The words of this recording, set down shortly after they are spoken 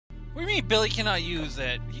What do you mean Billy cannot use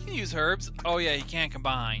it? He can use herbs. Oh yeah, he can't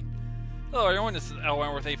combine. Hello everyone, this is L.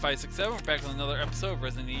 Wentworth 8567. We're back with another episode of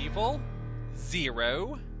Resident Evil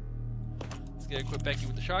 0. Let's get equip Becky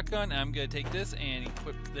with the shotgun. I'm gonna take this and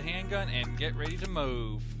equip the handgun and get ready to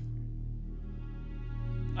move.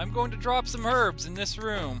 I'm going to drop some herbs in this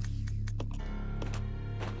room.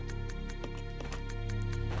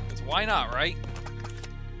 Because why not, right?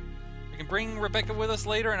 We can bring Rebecca with us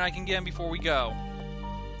later and I can get him before we go.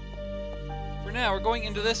 For now, we're going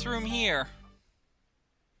into this room here.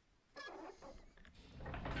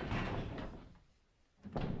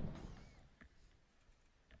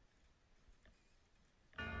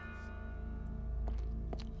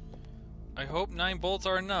 I hope 9 bolts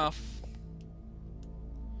are enough.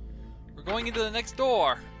 We're going into the next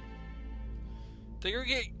door.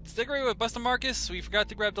 Stick right with Buster Marcus. We forgot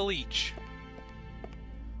to grab the leech.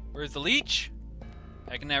 Where's the leech?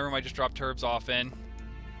 Back in that room I just dropped herbs off in.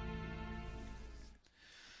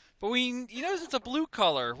 But you notice it's a blue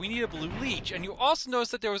color. We need a blue leech. And you also notice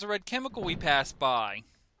that there was a red chemical we passed by.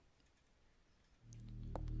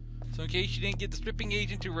 So in case you didn't get the stripping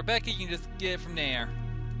agent to Rebecca, you can just get it from there.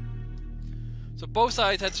 So both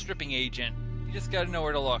sides had stripping agent. You just gotta know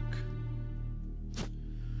where to look.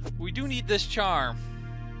 We do need this charm.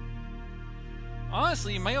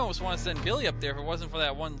 Honestly, you might almost want to send Billy up there if it wasn't for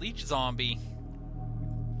that one leech zombie.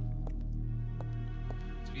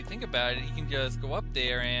 So if you think about it, he can just go up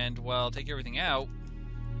there and, well, take everything out.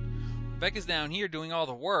 Rebecca's down here doing all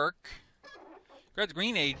the work. Grab the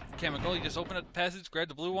green chemical, you just open up the passage, grab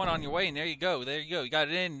the blue one on your way, and there you go. There you go. You got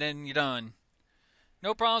it in, and then you're done.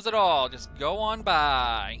 No problems at all. Just go on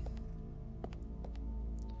by.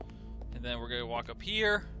 And then we're going to walk up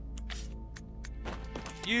here.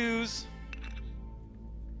 Use.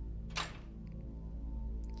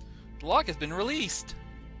 The lock has been released.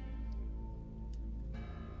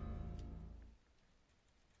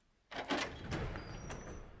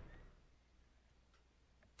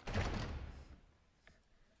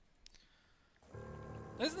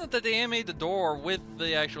 Isn't it that they animated the door with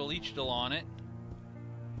the actual leech still on it?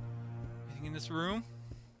 Anything in this room?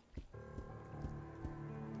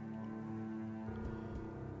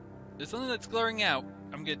 There's something that's glaring out.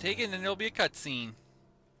 I'm gonna take it and then there'll be a cutscene.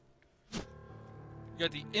 You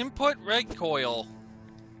got the input reg coil.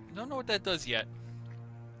 I don't know what that does yet.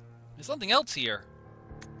 There's something else here.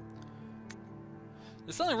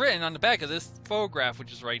 There's something written on the back of this photograph,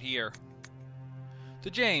 which is right here. To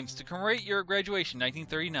James, to commemorate your graduation,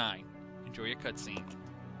 1939. Enjoy your cutscene.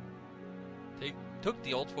 They took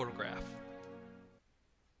the old photograph.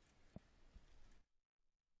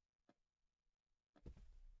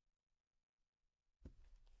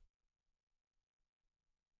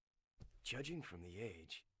 Judging from the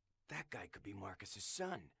age, that guy could be Marcus's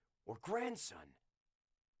son or grandson.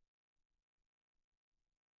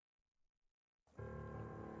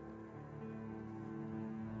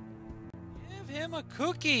 Give him a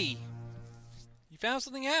cookie. You found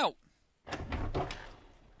something out.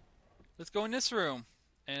 Let's go in this room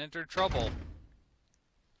and enter trouble.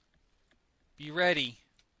 Be ready.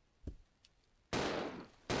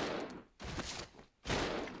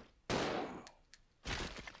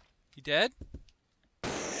 You dead?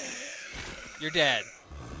 You're dead.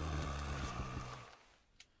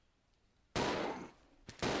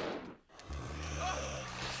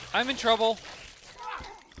 I'm in trouble.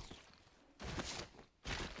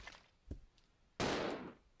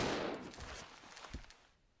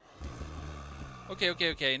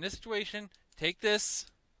 Okay. In this situation, take this.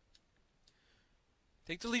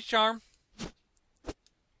 Take the leech charm.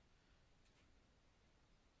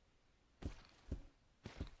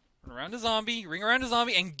 Ring around the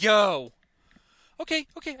zombie, and go! Okay,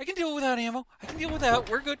 I can deal without ammo. I can deal without.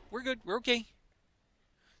 We're good, we're okay.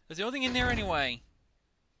 There's the only thing in there anyway.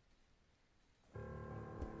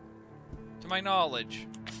 To my knowledge.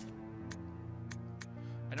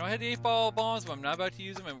 I know I had the 8-ball bombs, but I'm not about to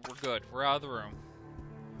use them, and we're good. We're out of the room.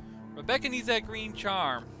 Rebecca needs that green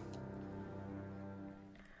charm.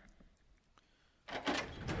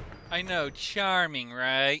 I know, charming,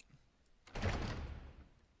 right?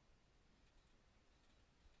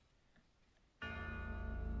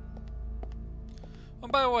 Oh,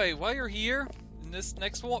 by the way, while you're here, in this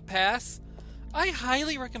next pass, I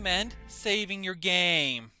highly recommend saving your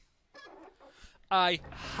game. I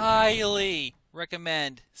highly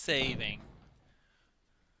recommend saving.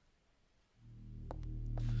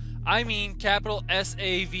 I mean capital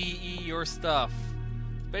S-A-V-E your stuff.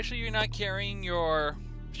 Especially if you're not carrying your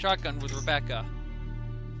shotgun with Rebecca.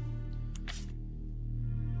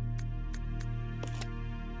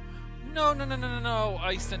 No,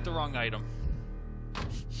 I sent the wrong item.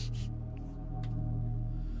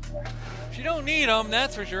 She don't need them,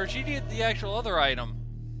 that's for sure. She needed the actual other item.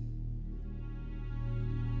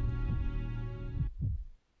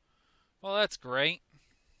 Well, that's great.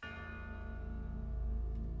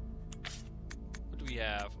 What do we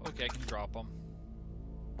have? Okay, I can drop them.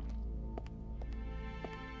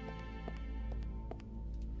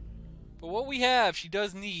 But what we have, she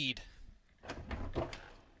does need.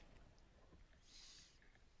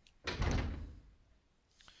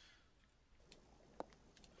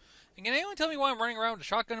 And can anyone tell me why I'm running around with a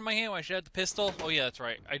shotgun in my hand when I should have the pistol? Oh yeah, that's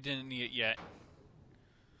right. I didn't need it yet.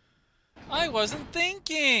 I wasn't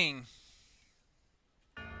thinking!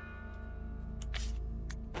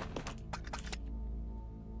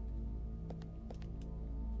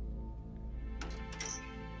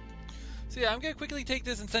 So yeah, I'm gonna quickly take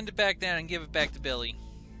this and send it back down and give it back to Billy.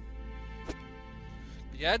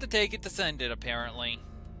 You had to take it to send it, apparently.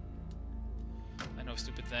 I know,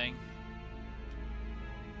 stupid thing.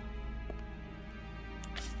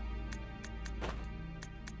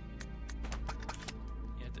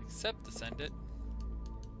 You had to accept to send it.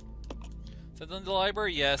 Send it to the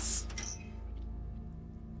library? Yes.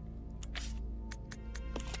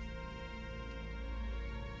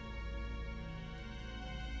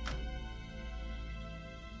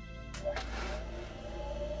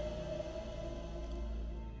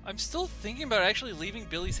 I'm still thinking about actually leaving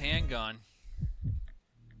Billy's handgun.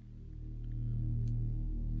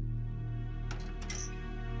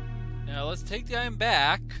 Now let's take the item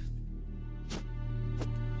back.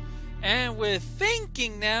 And with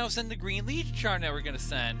thinking now, send the green leech charm that we're going to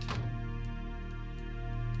send.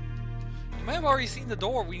 You might have already seen the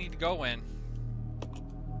door we need to go in.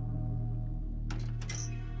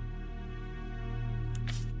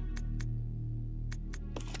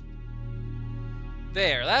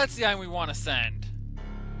 There, that's the item we want to send.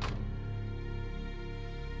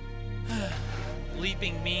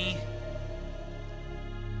 Leaping me.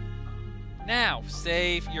 Now,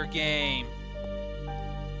 save your game.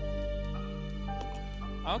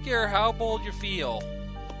 I don't care how bold you feel.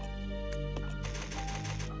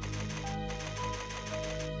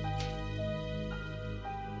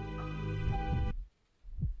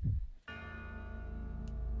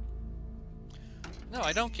 No,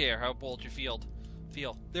 I don't care how bold you feel.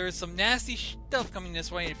 There is some nasty stuff coming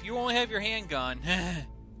this way, and if you only have your handgun,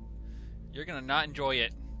 you're gonna not enjoy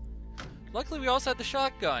it. Luckily, we also have the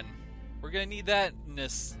shotgun. We're gonna need that in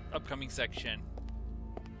this upcoming section.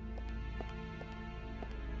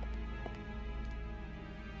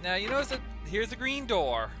 Now, you notice that here's the green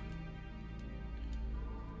door.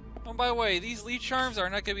 Oh, by the way, these leech charms are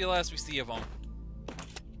not gonna be the last we see of them.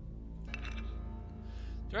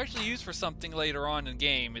 They're actually used for something later on in the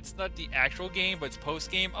game. It's not the actual game, but it's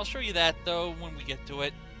post-game. I'll show you that, though, when we get to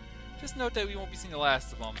it. Just note that we won't be seeing the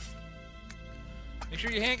last of them. Make sure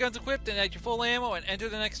your handgun's equipped and at your full ammo and enter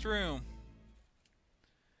the next room.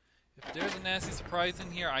 If there's a nasty surprise in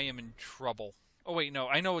here, I am in trouble. Oh, wait, no.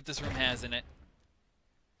 I know what this room has in it.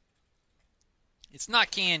 It's not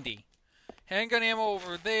candy. Handgun ammo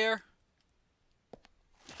over there.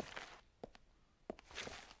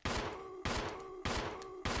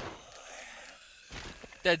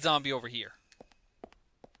 Dead zombie over here.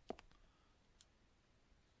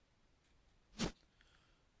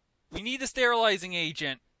 We need a sterilizing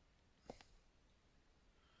agent.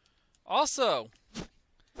 Also,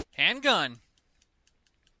 handgun.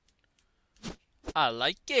 I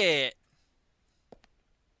like it.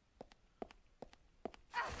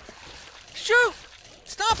 Shoot!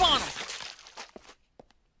 Stomp on him!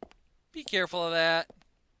 Be careful of that.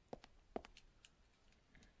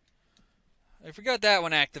 I forgot that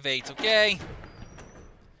one activates, okay?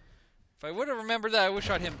 If I would have remembered that, I would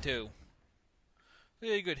have shot him too.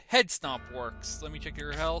 Really good. Head stomp works. Let me check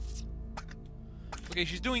your health. Okay,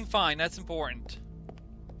 she's doing fine. That's important.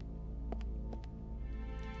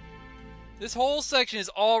 This whole section is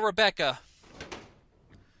all Rebecca.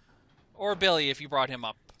 Or Billy, if you brought him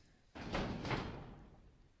up.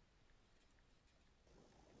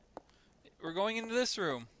 We're going into this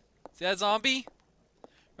room. See that zombie?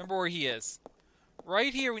 Remember where he is.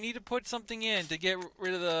 Right here, we need to put something in to get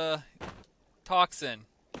rid of the toxin.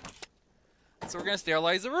 So we're going to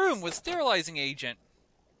sterilize the room with sterilizing agent.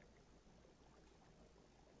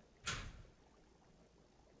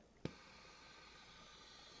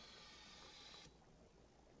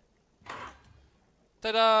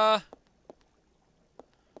 Ta-da!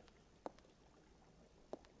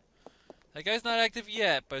 That guy's not active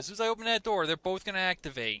yet, but as soon as I open that door, they're both going to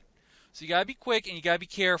activate. So you gotta be quick and you gotta be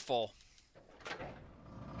careful.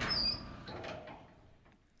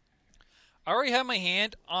 I already have my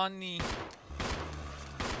hand on the...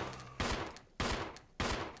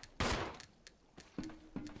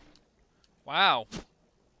 Wow.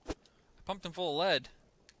 I pumped him full of lead.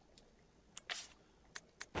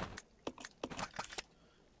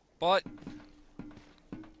 But...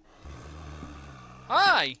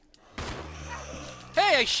 Hi!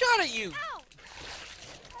 Hey, I shot at you!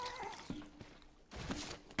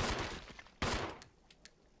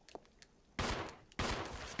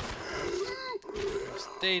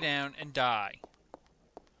 Stay down and die.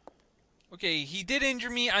 Okay, he did injure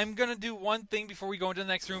me. I'm gonna do one thing before we go into the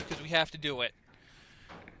next room because we have to do it.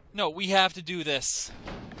 No, we have to do this.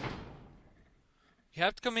 You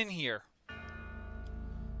have to come in here.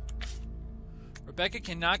 Rebecca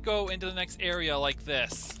cannot go into the next area like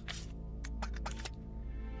this.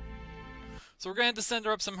 So we're gonna have to send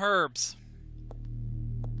her up some herbs.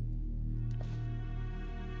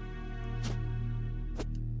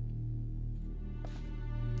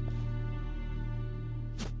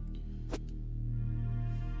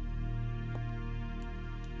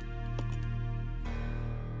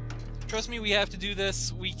 Trust me, we have to do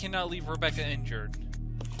this. We cannot leave Rebecca injured.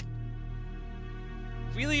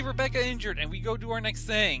 If we leave Rebecca injured and we go do our next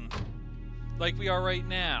thing, like we are right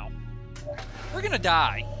now, we're gonna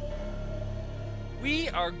die. We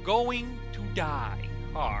are going to die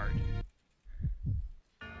hard.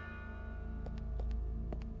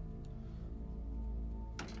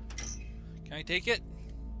 Can I take it?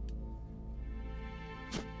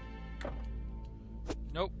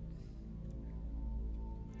 Nope.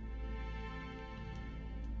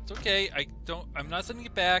 It's okay. I'm not sending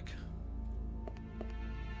it back.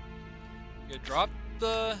 I'm gonna drop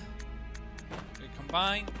the...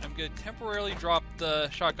 combine. I'm gonna temporarily drop the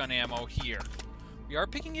shotgun ammo here. We are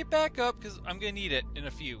picking it back up because I'm gonna need it in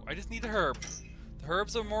a few. I just need the herb. The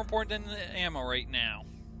herbs are more important than the ammo right now.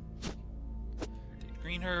 Take the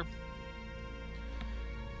green herb.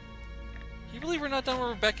 Can you believe we're not done with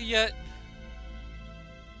Rebecca yet?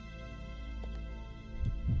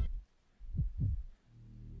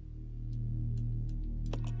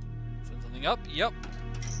 Send something up? Yep.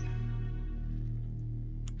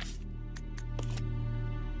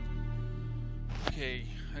 Okay,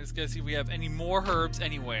 I just gotta see if we have any more herbs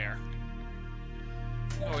anywhere.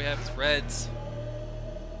 All we have is reds.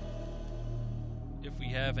 If we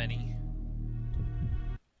have any.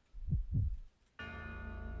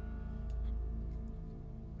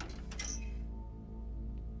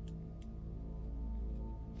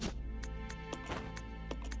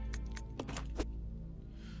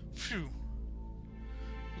 Phew.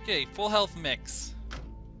 Okay, full health mix.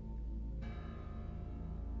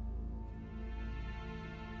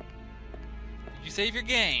 Did you save your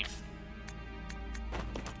game?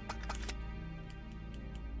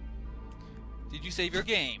 Did you save your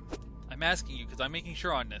game? I'm asking you because I'm making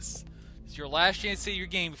sure on this. It's your last chance to save your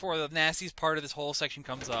game before the nastiest part of this whole section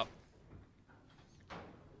comes up.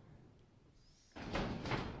 This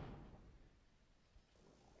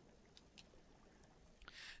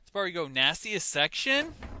part we go, nastiest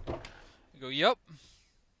section? We go, yep.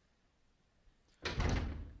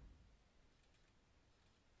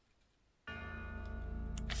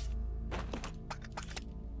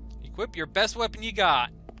 Equip your best weapon you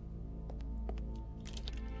got.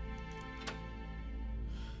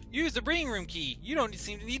 Use the breeding room key. You don't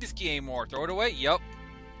seem to need this key anymore. Throw it away. Yup.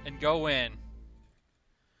 And go in.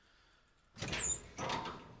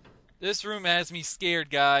 This room has me scared,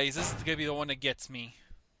 guys. This is going to be the one that gets me.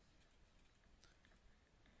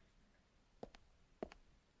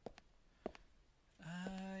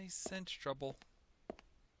 I sense trouble.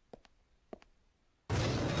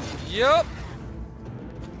 Yup.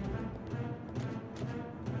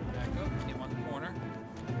 Back up. Get him on the corner.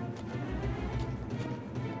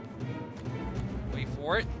 Wait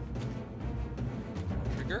for it.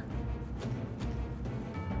 Trigger.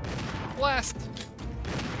 Blast!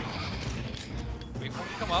 Wait for it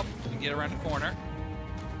to come up and get around the corner.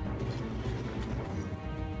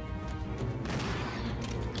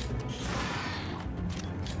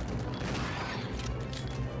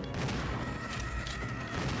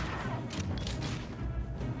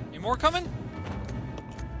 Any more coming?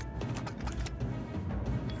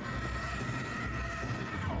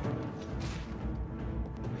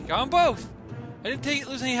 Got them both. I didn't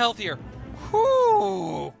lose any health here.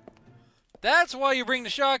 Whew! That's why you bring the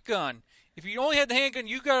shotgun. If you only had the handgun,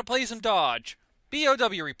 you gotta play some dodge.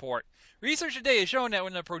 BOW report. Research today has shown that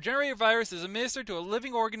when the progenitor virus is administered to a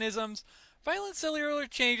living organisms, violent cellular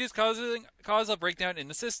changes cause a breakdown in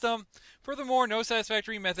the system. Furthermore, no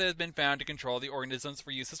satisfactory method has been found to control the organisms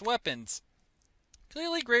for use as weapons.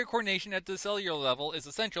 Clearly, greater coordination at the cellular level is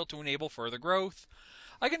essential to enable further growth.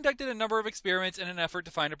 I conducted a number of experiments in an effort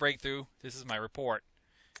to find a breakthrough. This is my report.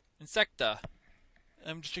 Insecta.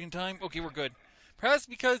 I'm just checking time. Okay, we're good. Perhaps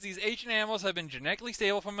because these ancient animals have been genetically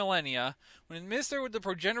stable for millennia, when administered with the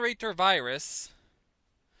progenitor virus,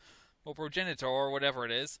 or progenitor, or whatever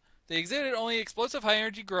it is, they exhibited only explosive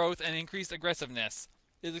high-energy growth and increased aggressiveness.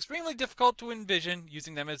 It is extremely difficult to envision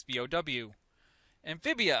using them as BOW.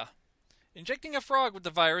 Amphibia. Injecting a frog with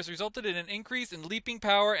the virus resulted in an increase in leaping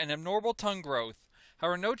power and abnormal tongue growth.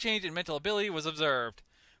 However, no change in mental ability was observed.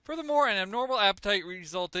 Furthermore, an abnormal appetite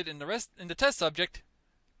resulted in the test subject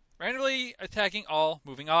randomly attacking all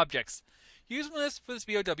moving objects. Usefulness for this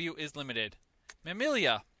BOW is limited.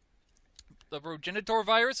 Mammalia. The progenitor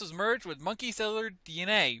virus was merged with monkey cellular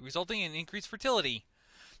DNA, resulting in increased fertility.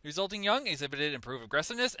 The resulting young exhibited improved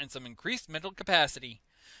aggressiveness and some increased mental capacity.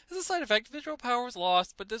 As a side effect, visual power was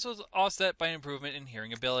lost, but this was offset by an improvement in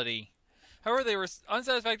hearing ability. However, they were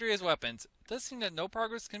unsatisfactory as weapons. It does seem that no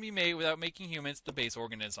progress can be made without making humans the base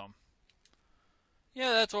organism.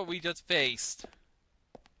 Yeah, that's what we just faced.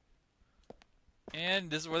 And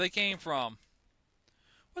this is where they came from.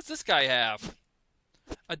 What's this guy have?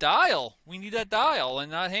 A dial! We need that dial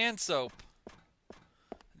and not hand soap.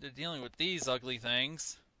 They're dealing with these ugly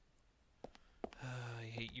things. I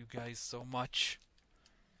hate you guys so much.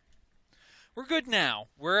 We're good now.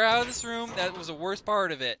 We're out of this room. That was the worst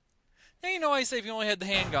part of it. Now you know I say if you only had the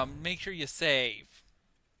handgun, make sure you save.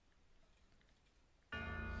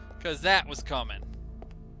 Because that was coming.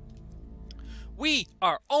 We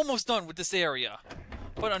are almost done with this area.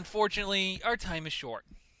 But unfortunately, our time is short.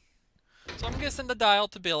 So I'm going to send the dial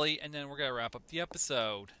to Billy, and then we're going to wrap up the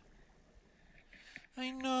episode. I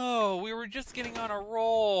know, we were just getting on a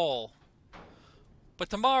roll. But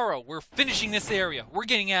tomorrow, we're finishing this area. We're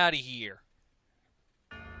getting out of here.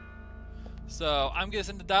 So, I'm going to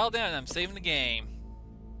send the dial down, and I'm saving the game.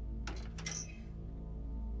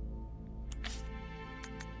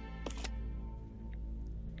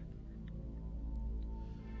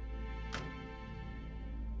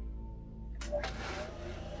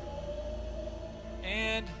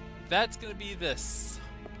 And that's going to be this.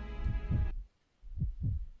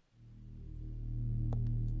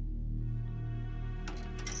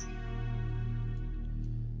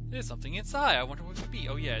 There's something inside. I wonder what it could be.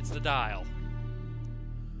 Oh yeah, it's the dial.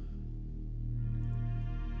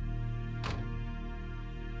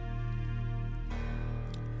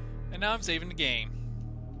 And now I'm saving the game.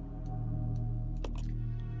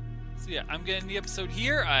 So yeah, I'm getting the episode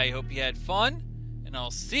here. I hope you had fun. And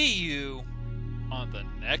I'll see you on the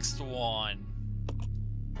next one.